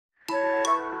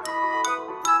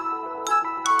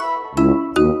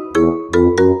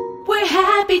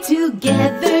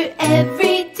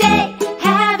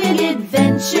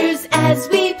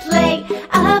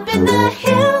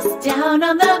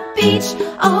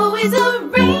always a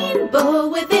rainbow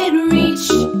within reach.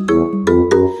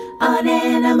 On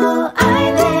Animal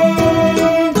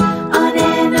Island, on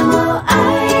Animal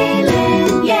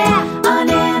Island, yeah, on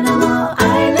Animal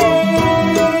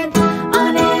Island,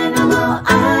 on Animal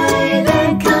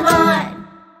Island, come on.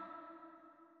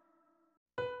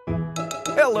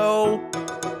 Hello.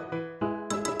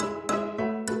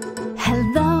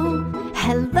 Hello,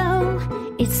 hello,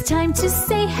 it's time to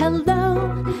say hello.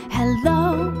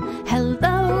 Hello,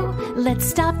 hello, let's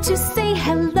stop to say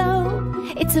hello.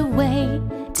 It's a way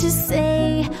to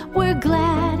say we're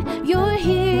glad you're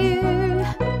here.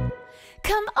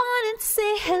 Come on and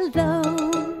say hello.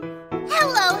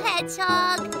 Hello,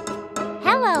 Hedgehog.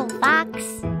 Hello, Fox.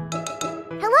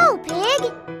 Hello, Pig.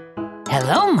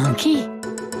 Hello, Monkey.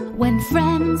 When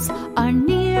friends are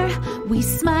near, we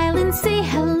smile and say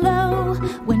hello.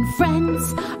 When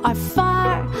friends are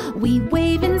far, we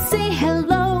wave and say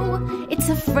hello. It's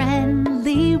a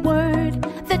friendly word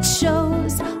that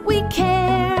shows we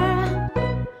care.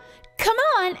 Come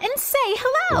on and say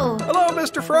hello. Hello,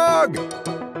 Mr. Frog.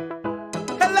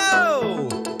 Hello.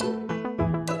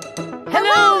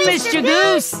 Hello, Mr.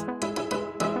 Goose.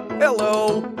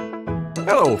 Hello.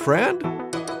 Hello, friend.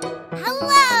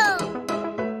 Hello.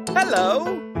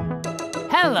 Hello.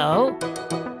 Hello.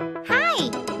 Hi,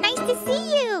 nice to see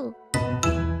you.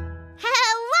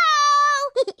 Hello.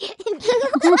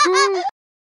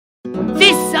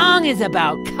 This song is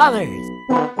about colors.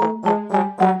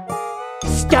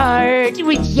 Start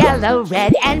with yellow,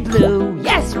 red, and blue.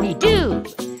 Yes, we do.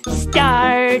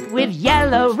 Start with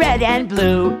yellow, red, and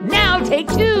blue. Now take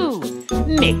two.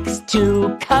 Mix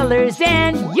two colors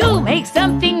and you'll make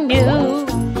something new.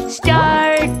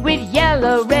 Start with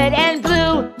yellow, red, and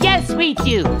blue. Yes, we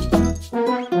do.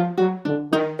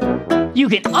 You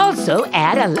can also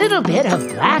add a little bit of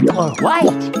black or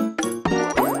white.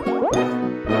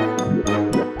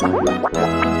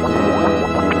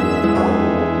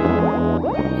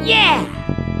 Yeah!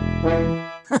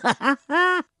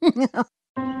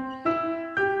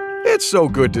 It's so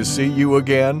good to see you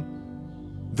again.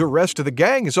 The rest of the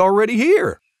gang is already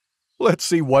here. Let's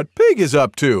see what Pig is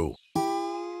up to.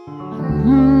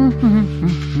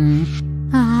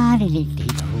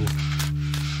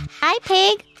 Hi,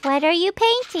 Pig. What are you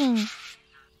painting?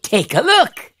 Take a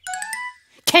look.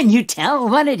 Can you tell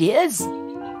what it is?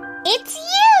 It's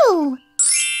you!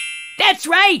 That's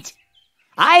right.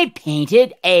 I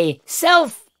painted a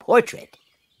self-portrait.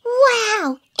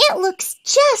 Wow, it looks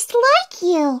just like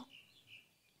you.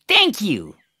 Thank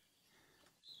you.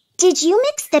 Did you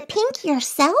mix the pink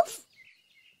yourself?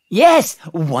 Yes,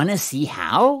 wanna see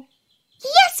how?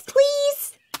 Yes,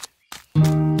 please.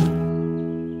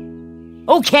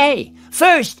 Okay,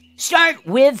 first start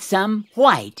with some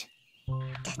white.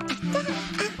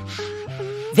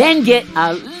 Then get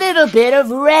a little bit of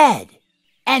red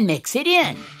and mix it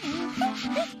in.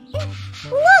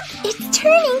 Look, it's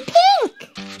turning pink.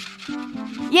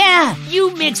 Yeah,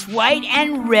 you mixed white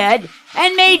and red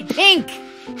and made pink.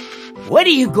 What are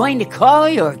you going to call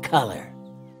your color?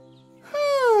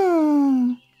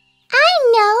 I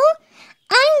know.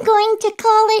 I'm going to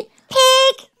call it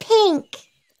Pig Pink.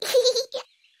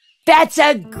 That's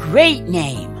a great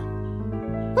name.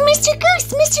 Mr.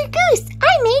 Goose,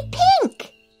 I made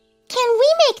pink. Can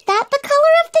we make that the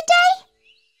color of the day?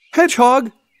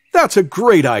 Hedgehog, that's a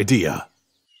great idea.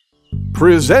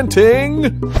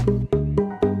 Presenting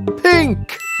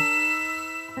Pink.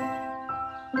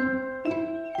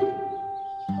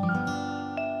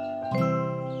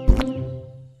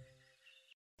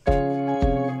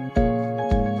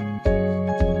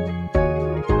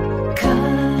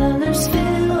 Colors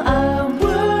fill our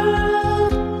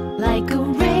world like a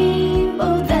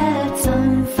rainbow that's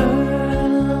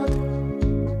unfurled,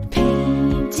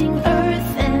 painting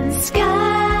earth and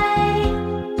sky,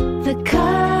 the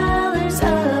colors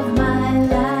of my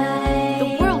life.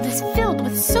 The world is filled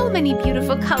with so many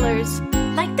beautiful colors,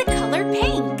 like the color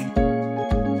pink.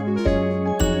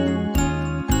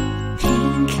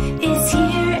 Pink is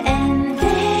here and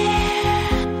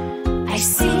there, I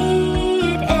see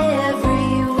it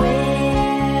everywhere.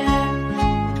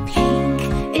 Pink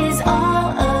is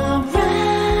all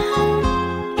around,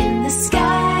 in the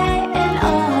sky and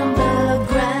on the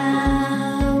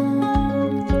ground.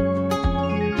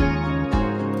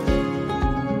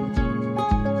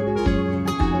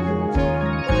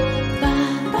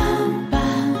 Bum, bum,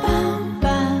 bum, bum, bum,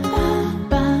 bum,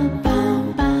 bum, bum,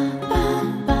 bum, bum,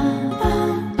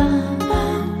 bum,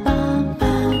 bum, bum,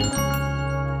 bum.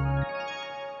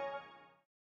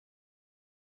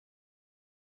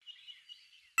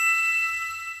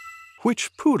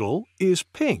 Which poodle is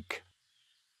pink?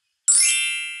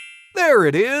 There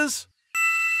it is.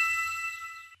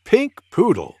 pink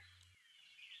poodle?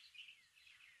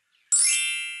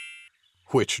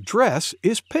 Which dress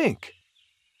is pink?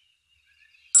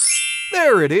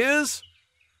 There it is!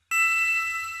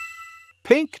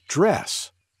 Pink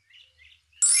dress.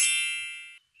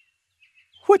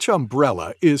 Which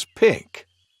umbrella is pink?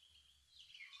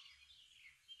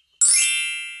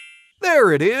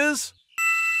 There it is!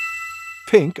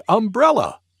 Pink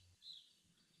umbrella.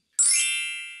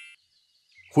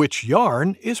 Which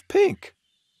yarn is pink?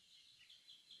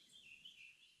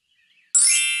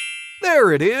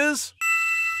 There it is!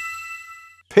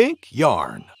 Pink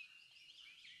yarn.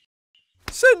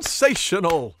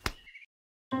 Sensational!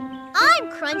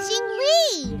 I'm crunching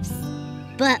leaves.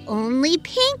 But only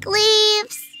pink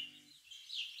leaves.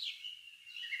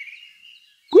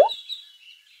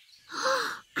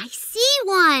 I see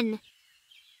one.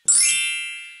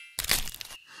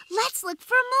 Let's look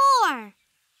for more.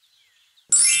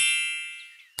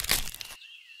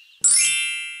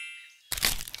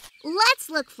 Let's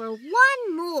look for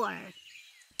one more.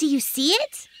 Do you see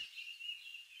it?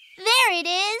 There it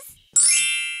is.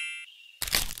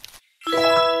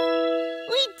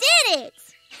 We did it!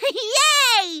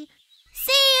 Yay!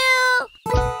 See you!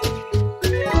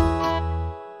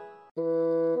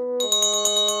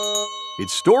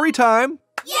 It's story time!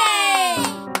 Yay!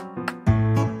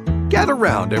 Gather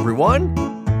round, everyone!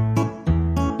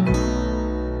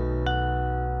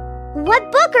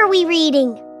 What book are we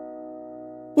reading?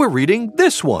 We're reading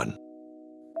this one.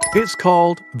 It's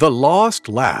called The Lost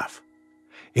Laugh.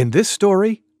 In this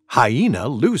story, Hyena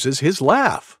loses his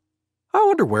laugh. I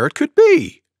wonder where it could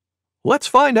be. Let's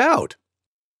find out.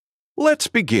 Let's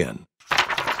begin.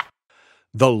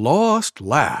 The Lost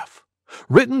Laugh,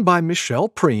 written by Michelle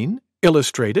Preen,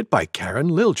 illustrated by Karen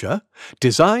Lilja,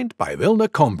 designed by Vilna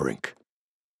Kombrink.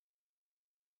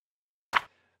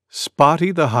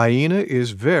 Spotty the hyena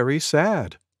is very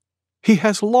sad. He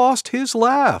has lost his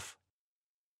laugh.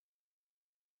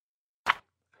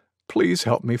 Please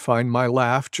help me find my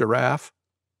laugh, Giraffe.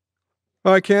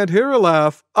 I can't hear a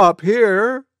laugh up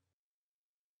here.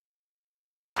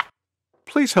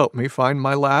 Please help me find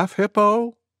my laugh,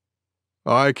 Hippo.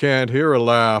 I can't hear a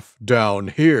laugh down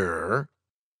here.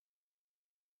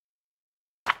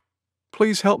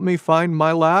 Please help me find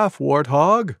my laugh,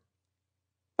 Warthog.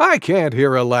 I can't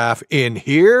hear a laugh in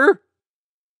here.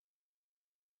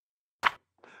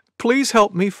 Please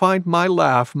help me find my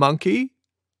laugh, Monkey.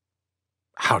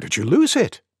 How did you lose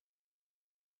it?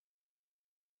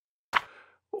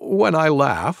 When I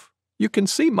laugh, you can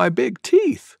see my big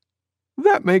teeth.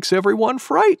 That makes everyone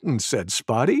frightened, said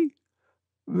Spotty.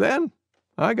 Then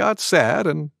I got sad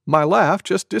and my laugh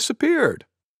just disappeared.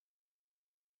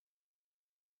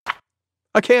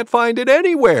 I can't find it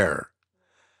anywhere.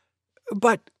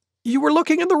 But you were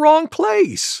looking in the wrong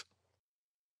place.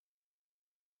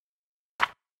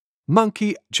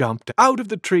 Monkey jumped out of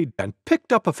the tree and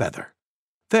picked up a feather.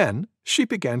 Then she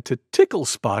began to tickle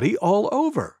Spotty all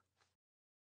over.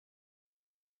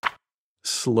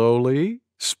 Slowly,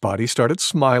 Spotty started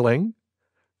smiling,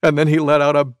 and then he let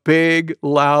out a big,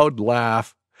 loud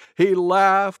laugh. He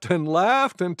laughed and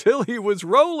laughed until he was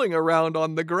rolling around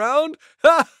on the ground.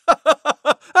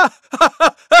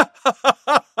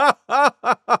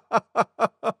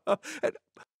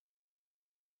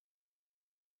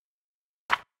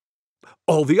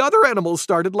 All the other animals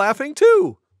started laughing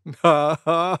too.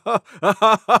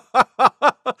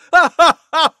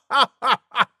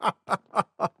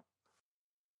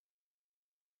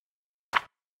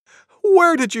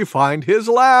 Where did you find his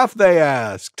laugh? They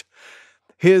asked.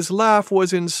 His laugh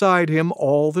was inside him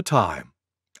all the time.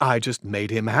 I just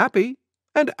made him happy,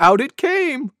 and out it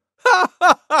came.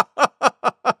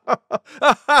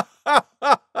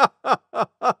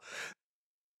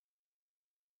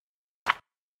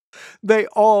 They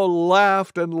all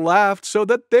laughed and laughed so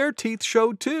that their teeth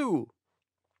showed too.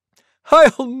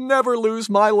 I'll never lose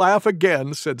my laugh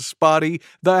again, said Spotty,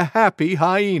 the happy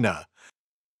hyena.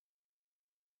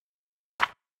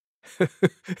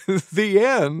 The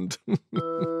end.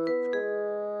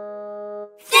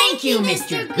 Thank you,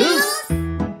 Mr. Goose.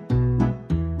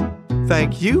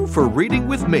 Thank you for reading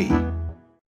with me.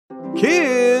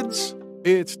 Kids,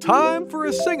 it's time for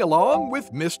a sing-along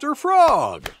with Mr.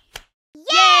 Frog.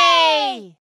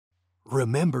 Yay!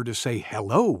 Remember to say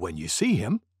hello when you see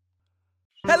him.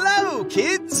 Hello,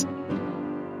 kids!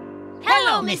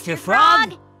 Hello, Mr.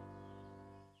 Frog.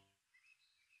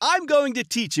 I'm going to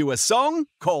teach you a song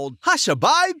called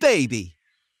Hush-a-Bye Baby.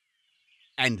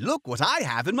 And look what I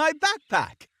have in my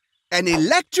backpack. An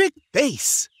electric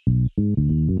bass.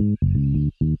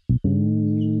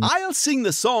 I'll sing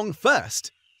the song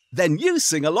first, then you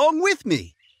sing along with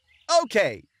me.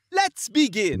 Okay, Let's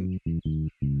begin.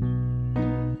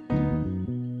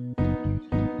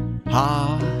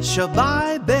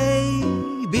 Hush-a-bye,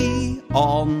 baby,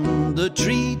 on the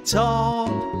treetop.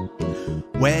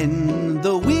 When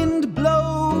the wind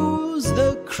blows,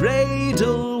 the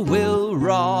cradle will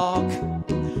rock.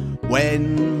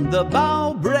 When the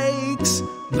bough breaks,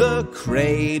 the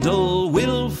cradle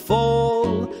will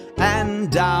fall, and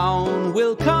down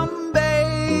will come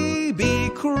baby,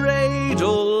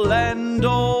 cradle and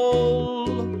all.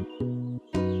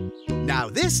 Now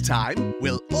this time,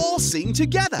 we'll all sing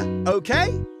together,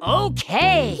 okay?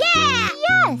 Okay. Yeah!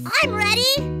 Yes! I'm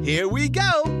ready! Here we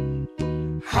go.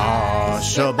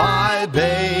 Hush-a-bye,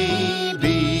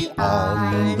 baby,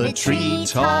 on the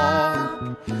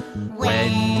treetop.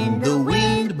 When the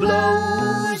wind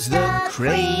blows, the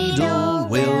cradle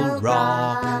will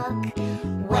rock.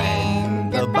 When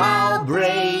the bough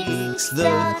breaks,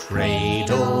 the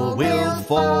cradle will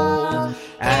fall,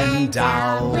 and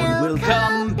down will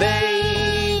come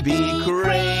baby,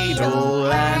 cradle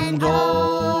and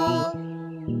all.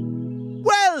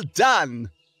 Well done!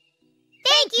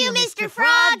 Thank you, Mr.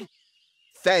 Frog!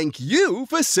 Thank you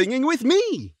for singing with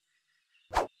me.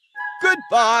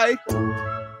 Goodbye.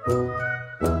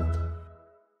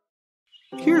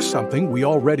 Here's something we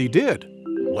already did.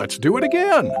 Let's do it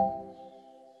again.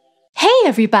 Hey,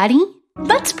 everybody!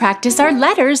 Let's practice our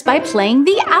letters by playing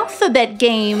the alphabet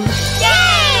game. Yay!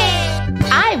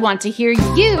 I want to hear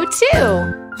you,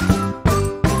 too.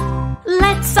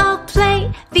 Let's all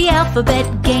play the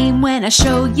alphabet game. When I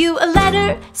show you a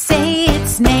letter, say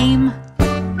its name.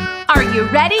 Are you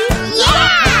ready?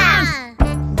 Yeah!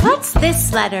 What's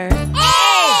this letter?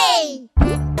 A!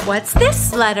 What's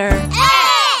this letter?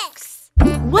 X!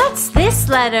 What's this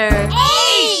letter?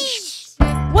 H!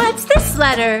 What's this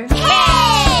letter?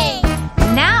 K!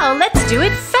 Now let's do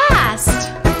it fast.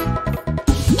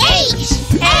 H!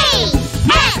 A!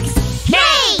 X! K!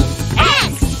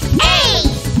 X! A!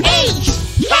 H!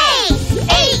 K!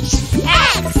 H!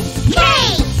 X! K!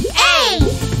 A!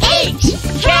 H!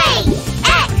 K!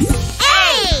 X! A!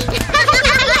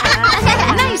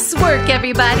 Nice work,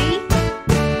 everybody.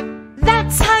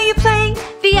 That's how you play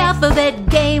the alphabet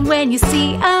game. When you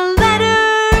see a letter,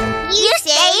 You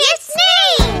say its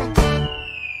name!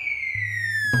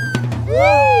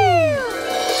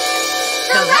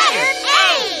 The letter A!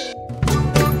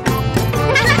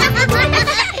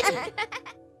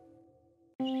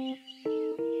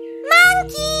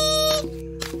 Monkey!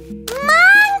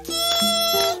 Monkey!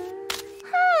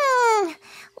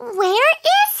 Where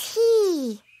is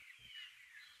he?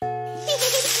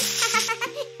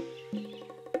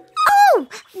 Oh!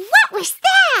 What was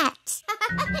that?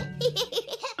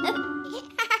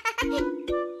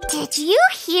 Did you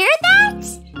hear that?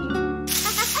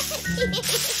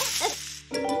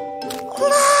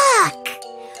 Look!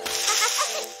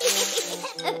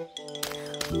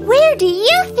 Where do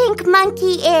you think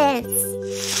Monkey is?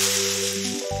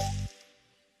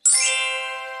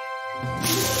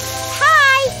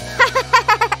 Hi!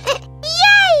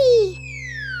 Yay!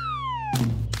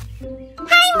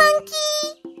 Hi, Monkey!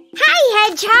 Hi,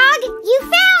 Hedgehog! You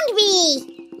found me!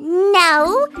 No,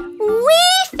 we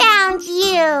found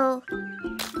you!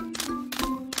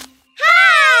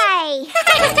 Hi!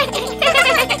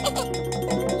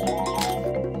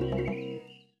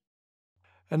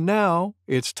 And now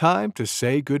it's time to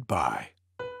say goodbye.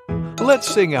 Let's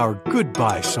sing our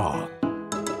goodbye song.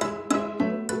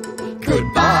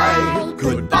 Goodbye,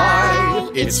 goodbye,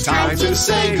 it's time to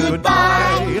say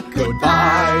goodbye.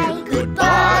 Goodbye,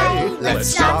 goodbye, let's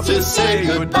stop to say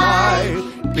goodbye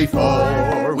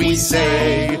before we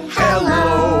say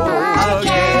hello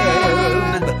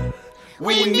again.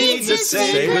 We need to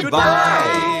say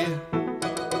goodbye.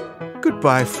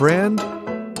 Goodbye, friend.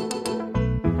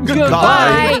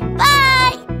 Goodbye.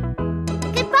 Bye!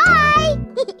 Goodbye!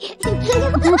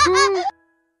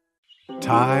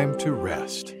 Time to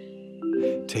rest.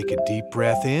 Take a deep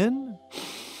breath in.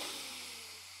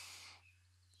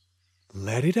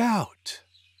 Let it out.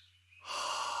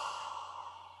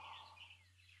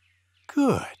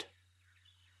 Good.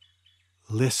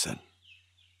 Listen.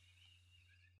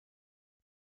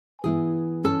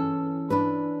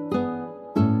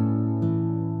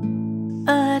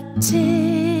 a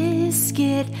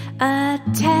tisket, a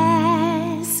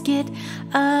tasket,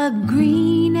 a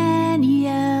green and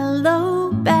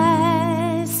yellow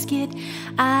basket.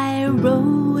 I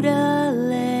wrote a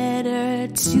letter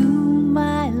to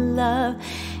my love,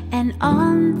 and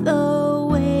on the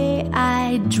way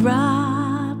I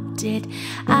dropped it.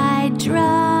 I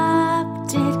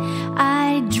dropped it.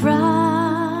 I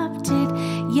dropped it.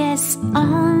 Yes,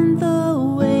 on the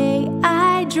way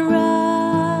I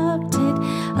dropped it.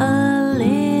 A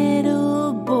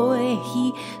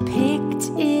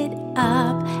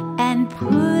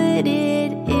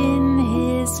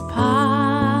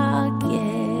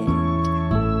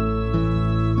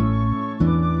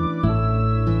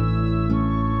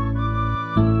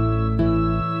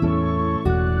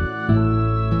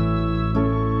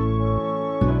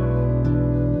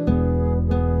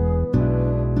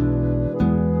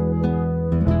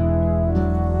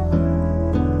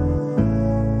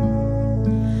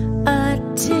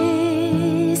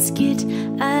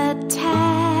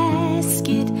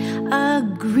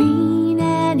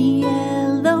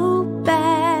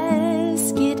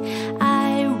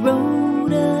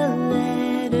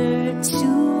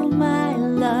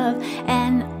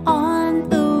and on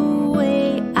the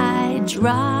way I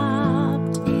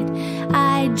dropped it.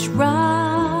 I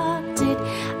dropped it.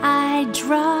 I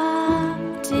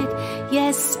dropped it.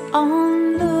 Yes,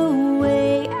 on the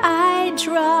way I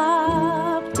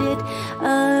dropped it.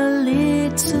 A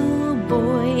little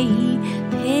boy, he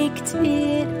picked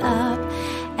it up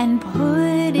and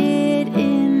put